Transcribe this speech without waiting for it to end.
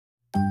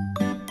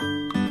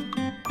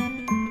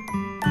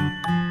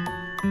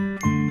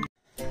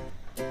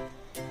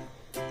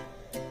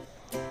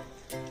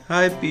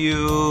हाय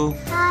PU.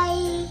 हाय।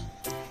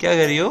 क्या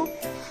कर रही हो?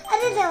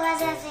 अरे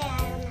दरवाजा से आ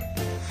रहा हूँ।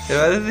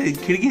 दरवाजे से,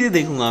 खिड़की से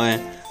देखूंगा मैं।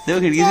 देखो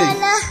खिड़की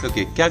से।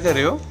 ओके, क्या कर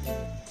रहे हो?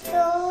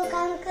 तो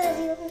काम कर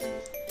रही हूँ।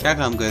 क्या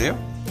काम कर रहे हो?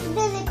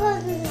 देखो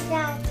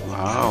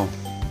वाओ,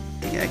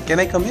 कैन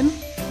आई कम इन?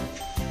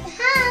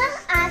 हाँ,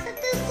 आ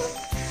सकते हो।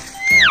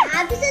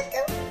 आ भी सकते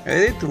हो।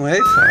 अरे तुम्हारे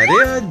सारे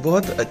आज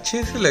बहुत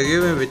अच्छे से लगे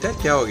हुए हैं बेटा,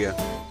 क्या हो गया?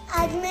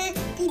 आज मैं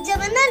पिज्जा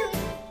बना लूँ।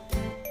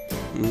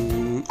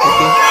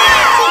 ओके।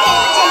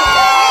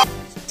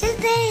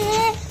 चलते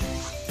हैं।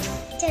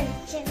 चल।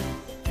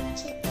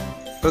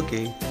 ओके।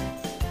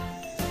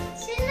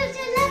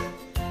 चलो।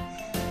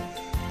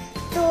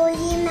 तो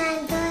ये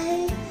मैदा है,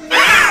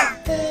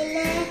 तेल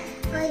है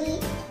और ये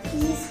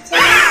ईस्ट है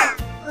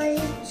और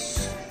ये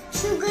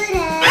शुगर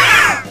है।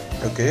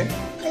 ओके।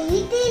 और ये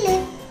तेल है।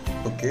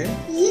 ओके।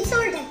 ये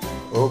सॉल्ट है।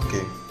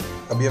 ओके,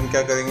 अभी हम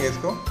क्या करेंगे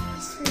इसको?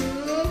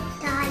 इसमें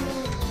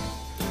डालेंगे।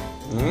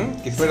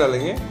 किसमें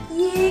डालेंगे?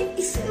 ये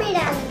इसमें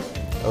डालेंगे।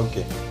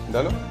 ओके,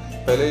 डालो।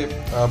 पहले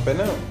आप है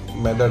ना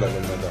मैदा डालो,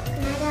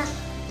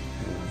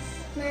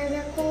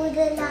 मैदा को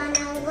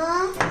डालना होगा।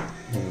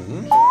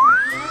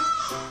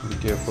 Be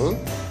careful.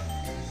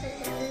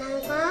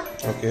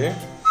 ओके,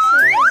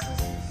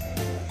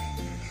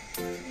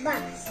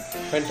 बस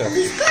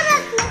फैंटास्टिक। इसको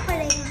रखना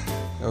पड़ेगा।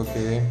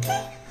 ओके,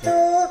 तो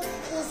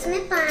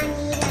इसमें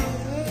पानी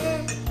डालना है।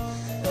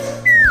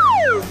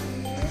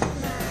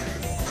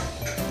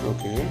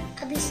 ओके,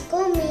 अब इसको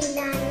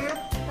मिलाना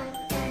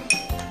पड़ता है।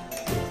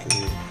 ओके,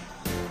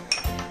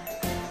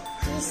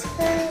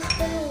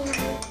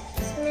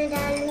 इसमें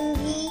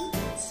डालूंगी,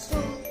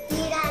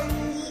 ये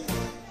डालूंगी।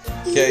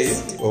 क्या ये?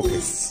 ओके,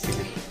 ठीक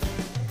है।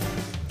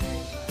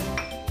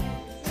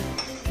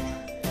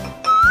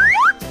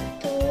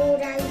 तो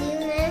डाल दी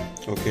मैं।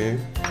 ओके,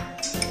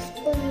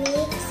 इसको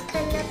मिक्स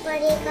करना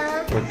पड़ेगा।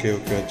 ओके,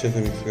 ओके, अच्छे से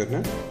मिक्स करना।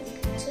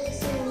 अच्छे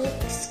से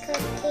मिक्स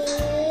करके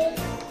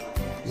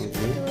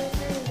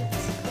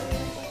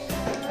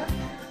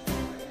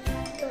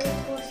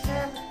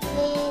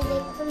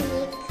देखो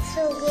मिक्स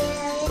हो गया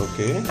है।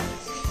 ओके,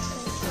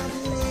 अब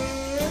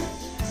मैं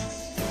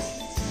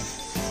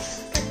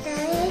पता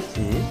है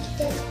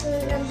टेस्टून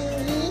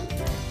रखूंगी।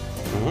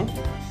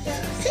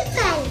 सबसे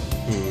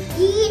पहले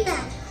घी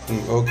डाल।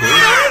 ओके,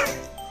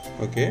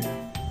 ओके,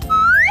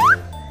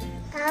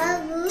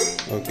 अब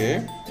ओके,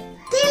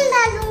 तेल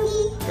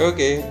डालूंगी।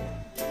 ओके,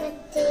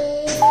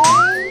 तेल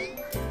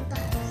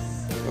बस।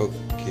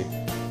 ओके,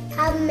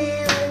 अब मैं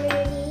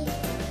ऑलरेडी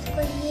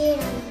इसको ये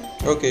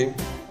डालूंगी। ओके,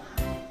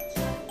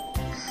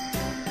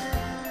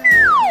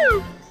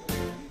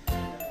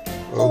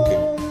 ओके,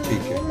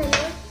 ठीक है।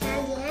 मैंने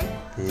डाल दिया है।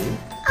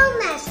 अब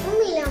मैं इसको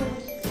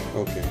मिलाऊंगी।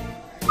 ओके,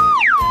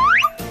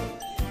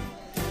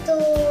 तो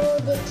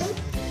देखो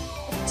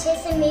अच्छे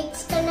से मिक्स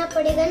करना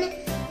पड़ेगा ना,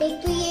 नहीं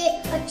तो ये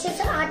अच्छे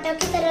से आटा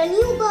की तरह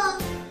नहीं होगा,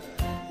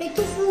 नहीं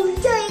तो फूल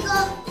जाएगा।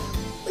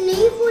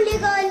 नहीं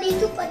फूलेगा, नहीं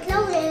तो पतला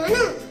हो जाएगा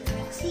ना,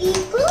 इसलिए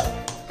इसको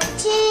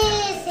अच्छे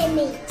से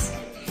मिक्स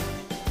करना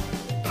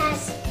है।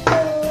 ऐसे तो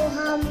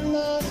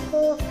हमने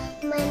इसको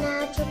बना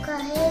चुका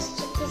है।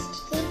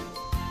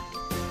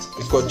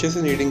 इसको अच्छे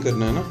से नीडिंग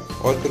करना है ना,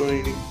 और करो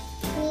नीडिंग।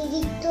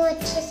 नीडिंग तो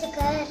अच्छे से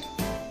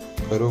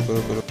करो।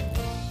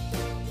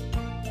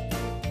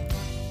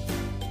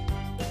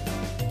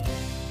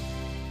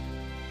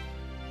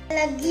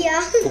 लग गया।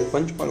 तो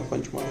पंच मारो।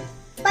 पंच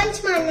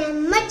मारना है,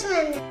 मच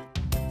मारना है।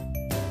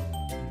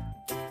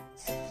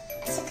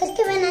 ऐसे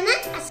करके बनाना।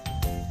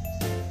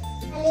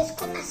 पहले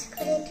इसको ऐसे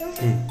कर देती हूँ।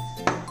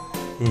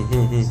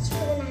 इसको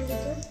बना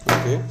देती हूँ।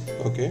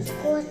 ओके,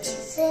 इसको अच्छे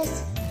से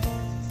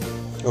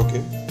ओके,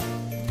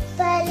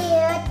 पहले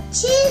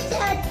अच्छे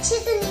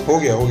से नहीं हो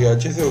गया,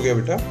 अच्छे से हो गया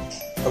बेटा।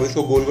 अब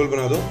इसको गोल गोल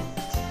बना दो।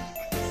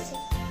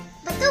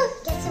 बताओ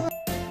कैसे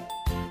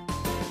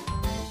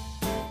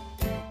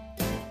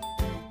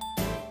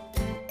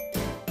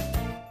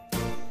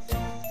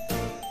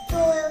तो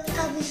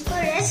अब इसको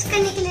रेस्ट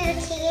करने के लिए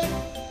रखिए।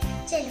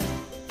 चलो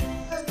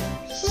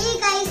हे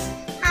गाइस,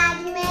 आज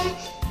मैं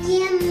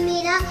ये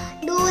मेरा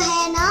डो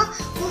है ना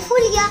वो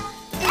फूल गया।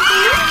 तो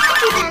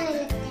उठाने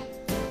लगते हैं।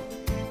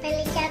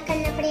 पहले क्या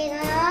करना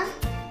पड़ेगा,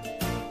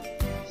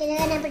 ये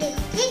लगाना पड़ेगा।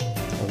 ठीक,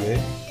 ओके,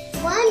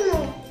 वन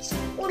मोर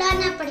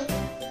उड़ाना पड़ेगा।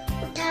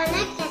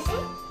 उठाना कैसे,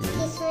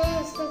 इसमें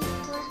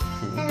थोड़ा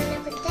लगाना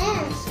पड़ता है।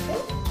 इसको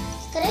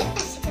इस तरह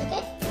ऐसे करके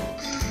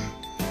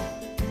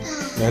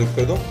हेल्प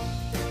कर दो।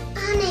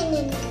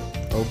 नहीं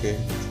ओके,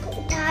 इसको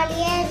उठा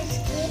लिया,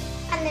 इसके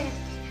अंदर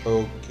रखते हैं।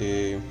 ओके,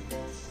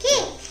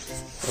 ठीक,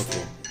 ओके।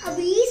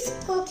 अभी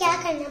इसको क्या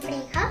करना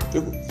पड़ेगा?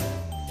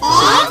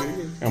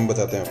 हम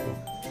बताते हैं आपको।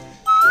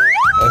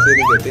 ऐसे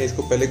नहीं करते,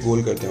 इसको पहले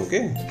गोल करते हैं। ओके,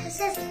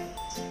 ऐसे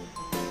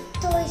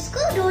तो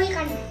इसको रोल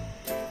करना है।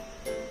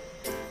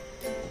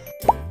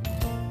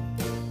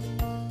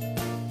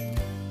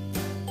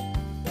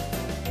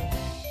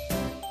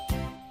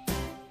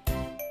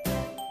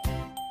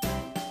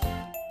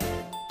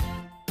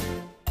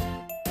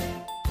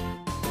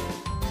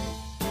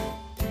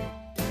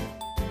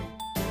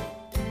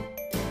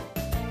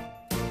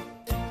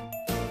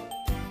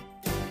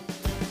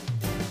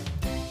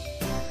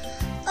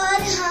 और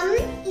हम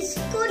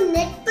इसको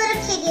नेट पर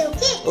रखेंगे।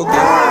 Okay okay.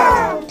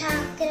 उठा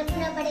के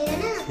रखना पड़ेगा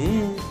ना।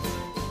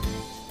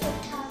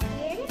 उठा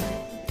के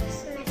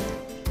इसमें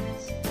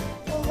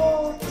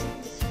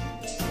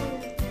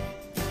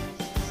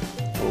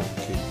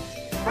ओके।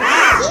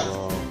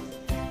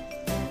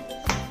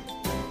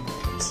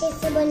 अच्छे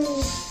से बनी।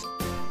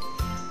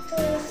 तो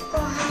उसको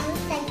हम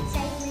साइड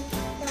साइड में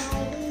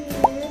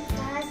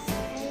हल्का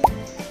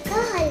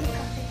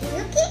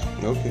करेंगे।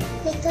 ओके।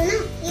 नहीं तो ना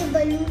ये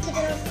बलून की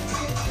तरफ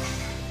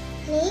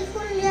नहीं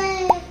फूल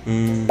जाए।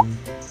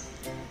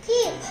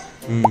 ठीक।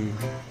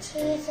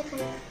 अच्छे से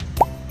करना।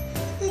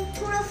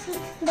 थोड़ा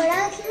बड़ा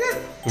रखे ना,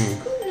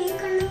 इसको नहीं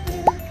करना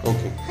पड़ेगा।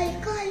 ओके।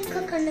 हल्का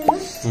हल्का करना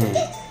बस।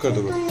 कर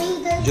दो,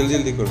 जल्दी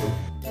जल्दी कर दो।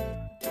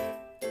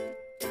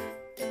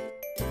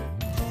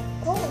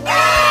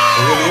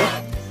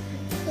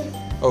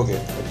 ओके।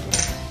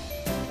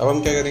 अब हम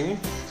क्या करेंगे?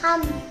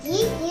 हम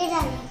ये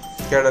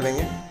डालेंगे। क्या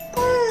डालेंगे?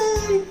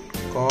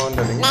 कौन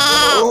डालेंगे?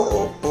 ओ ओ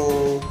ओ।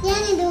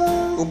 जाने दो।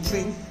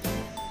 उपसी।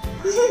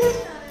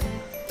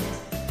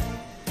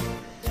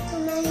 तो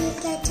मैं ये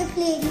केचप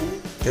ले रही हूँ।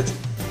 केचप?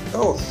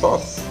 ओह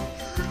सॉस।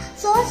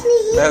 सॉस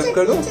नहीं। मैं हेल्प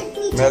कर दूँ?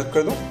 मैं हेल्प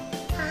कर दूँ?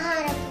 हाँ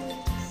रखिए।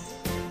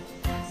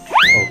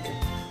 ओके।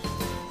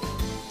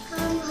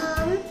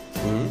 हम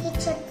ये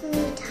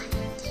चटनी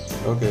डालेंगे।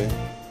 ओके।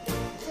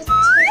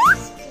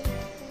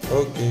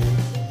 ओके।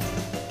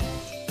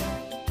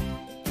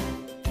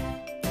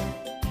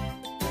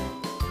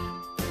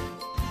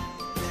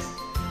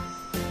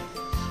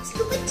 इसके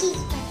ऊपर चीज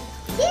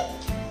डालेंगे।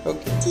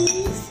 ओके।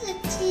 चीज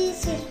अच्छे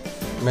से।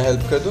 मैं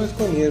हेल्प कर दूं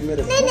इसको? नियर में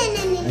रख।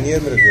 नहीं। नियर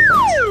में रख देता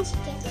हूँ।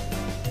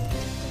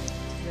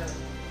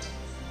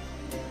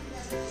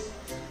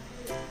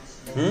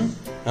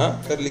 हाँ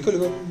कर, लिखो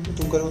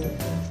तुम करो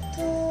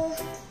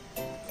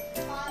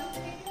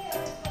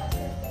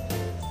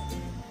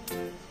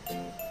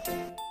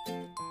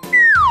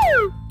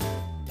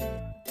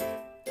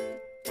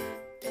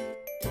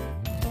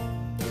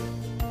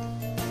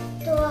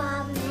तो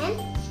अब मैं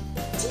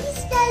चीज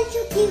डाल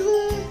चुकी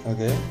हूँ।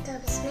 ओके। तो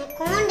इसमें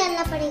कौन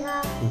डालना पड़ेगा?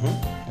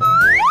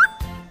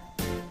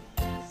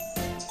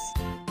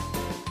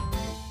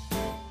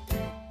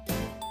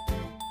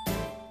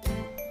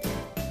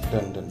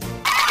 डन।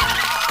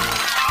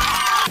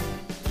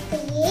 तो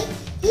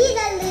ये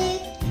डाल दे।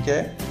 क्या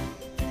है?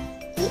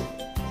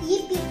 ये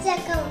पिज्जा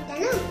का होता है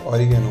ना,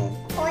 ऑरिगेनो।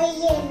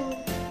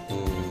 तो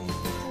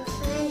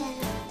उसमें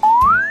डालना।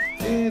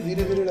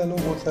 धीरे धीरे डालो,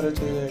 बहुत सारा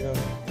चल जाएगा।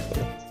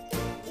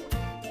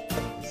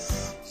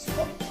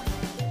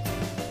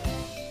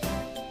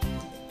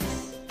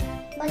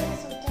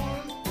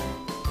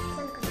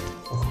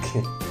 ओके।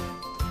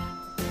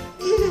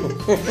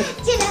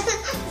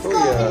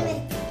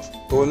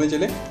 ओवन में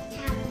चले।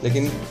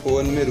 लेकिन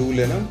ओवन में रूल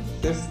है ना,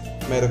 सिर्फ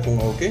मैं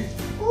रखूंगा। ओके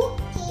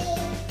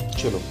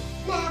चलो।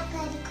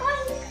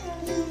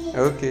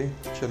 ओके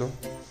चलो।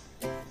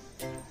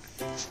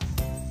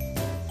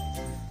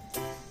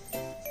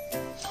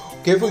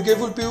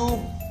 Careful Pihu.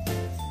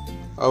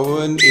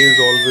 Oven is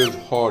always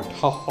hot.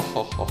 Ha ha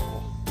ha ha.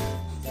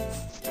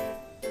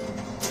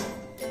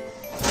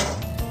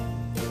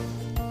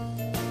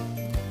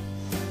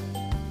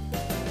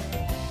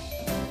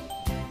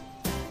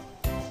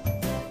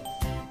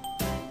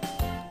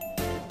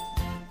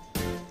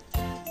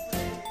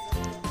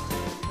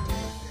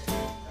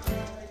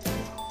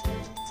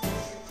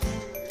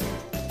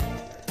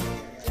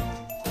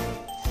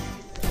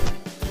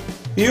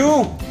 Pihu,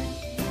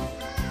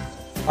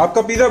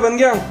 आपका पिज्जा बन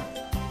गया,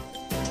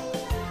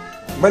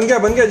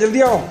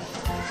 जल्दी आओ।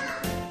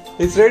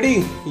 It's ready,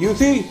 you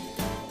see,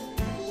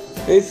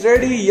 it's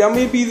ready,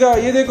 yummy pizza.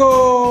 ये देखो,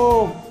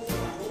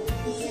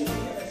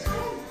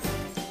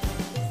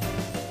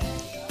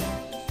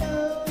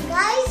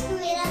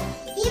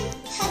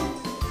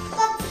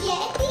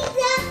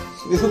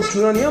 इसको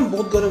छूना नहीं है,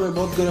 बहुत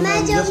गर्म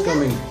है। Just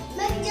coming.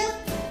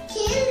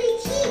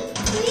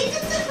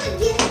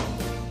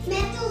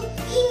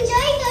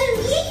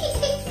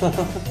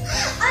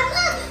 और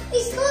ना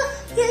इसको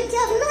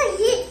जब ना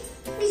ये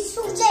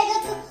सूख जाएगा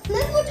तो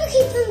मैं फोटो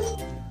खींचूंगी।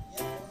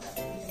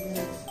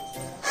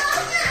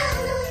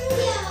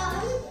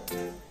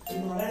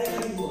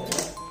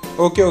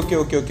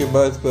 ओके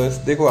बस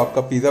देखो,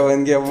 आपका पिज्जा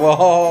बन गया।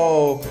 वाह,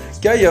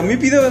 क्या यम्मी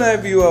पिज्जा बनाया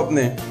पीयू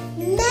आपने।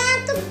 मैं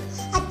तो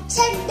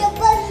अच्छा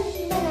डबल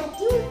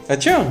बनाती हूँ।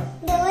 अच्छा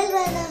डबल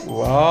बना।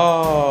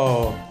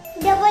 वाह,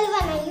 डबल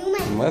बनाई हूँ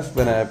मैं। मस्त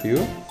बनाया पीयू,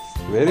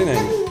 वेरी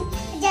नाइस।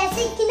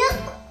 जैसे कि ना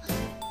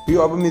पीयू,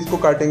 अब हम इसको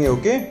काटेंगे।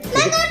 Okay,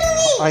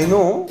 I know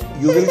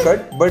you will cut,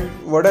 but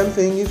what I am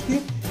saying is कि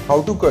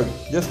how to cut,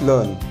 just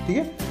learn. ठीक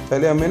है,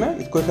 पहले हमें ना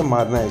इसको ऐसे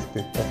मारना है, इस पे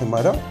ऐसे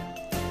मारा।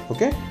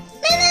 ओके,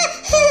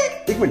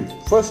 एक minute,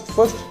 first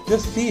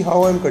just see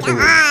how I am cutting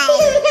it.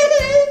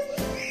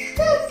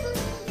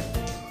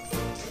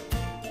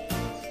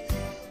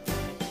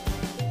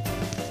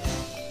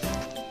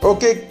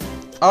 Okay,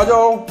 आ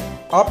जाओ,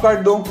 आप काट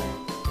दो।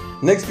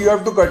 Next you have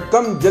to cut.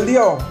 कम, जल्दी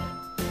आओ।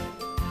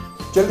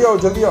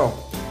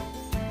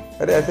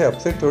 अरे ऐसे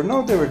अपसेट थोड़ी ना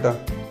होते बेटा।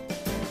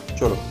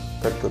 चलो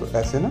कट करो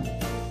ऐसे ना,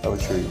 आई विल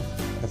शो यू।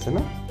 ऐसे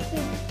ना,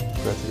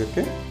 वैसे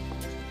करके,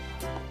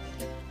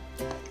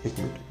 एक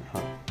मिनट,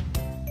 हाँ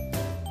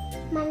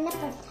मारना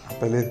पड़ता है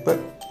पहले इस पर,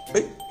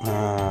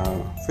 हाँ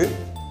फिर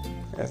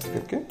ऐसे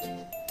करके,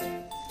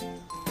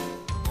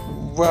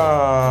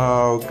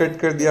 वाह कट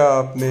कर दिया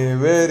आपने,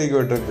 वेरी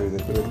गुड। रख दो,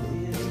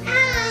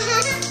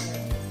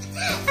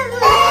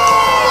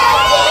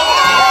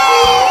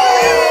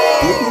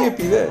 ये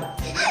पिज़्ज़ा है,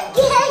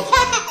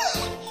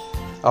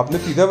 आपने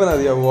पिज़्ज़ा बना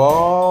दिया,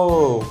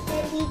 वाह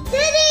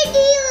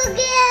रेडी हो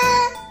गया।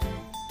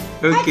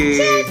 ओके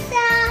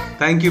अच्छा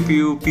थैंक यू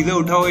पीयू। पिज़्ज़ा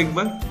उठाओ एक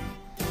बार,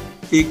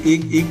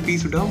 एक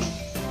पीस उठाओ,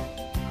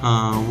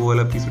 हाँ वो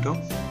वाला पीस उठाओ,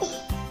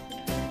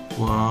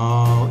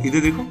 वाह इधर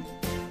देखो,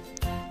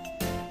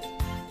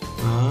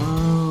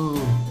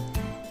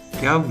 वाह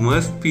क्या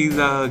मस्त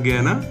पिज़्ज़ा आ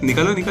गया ना।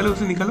 निकालो निकालो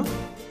उसे निकालो,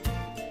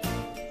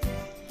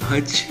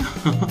 अच्छा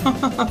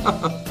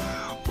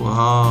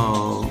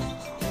वाह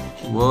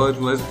बहुत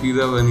मस्त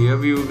पिज़्ज़ा बन गया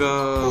पीयू का,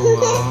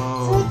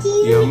 वाह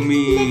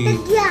यम्मी।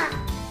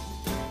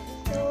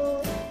 तो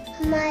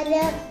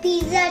हमारा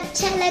पिज़्ज़ा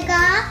अच्छा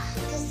लगा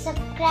तो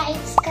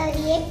सब्सक्राइब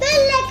करिए,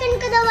 बेल आइकन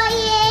को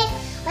दबाइए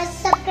और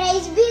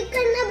सब्सक्राइब भी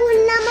करना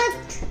भूलना मत।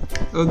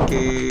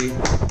 ओके